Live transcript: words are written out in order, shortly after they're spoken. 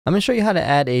I'm going to show you how to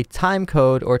add a time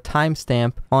code or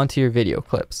timestamp onto your video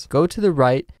clips. Go to the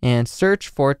right and search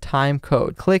for time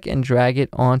code. Click and drag it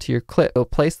onto your clip. It'll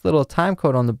place the little time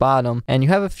code on the bottom, and you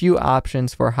have a few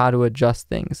options for how to adjust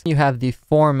things. You have the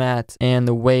format and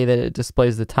the way that it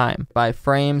displays the time. By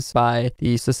frames, by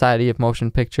the Society of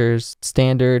Motion Pictures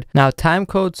standard. Now, time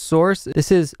code source,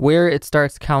 this is where it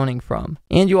starts counting from.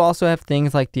 And you also have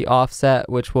things like the offset,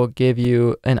 which will give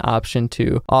you an option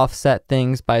to offset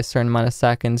things by a certain amount of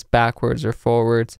seconds backwards or forwards.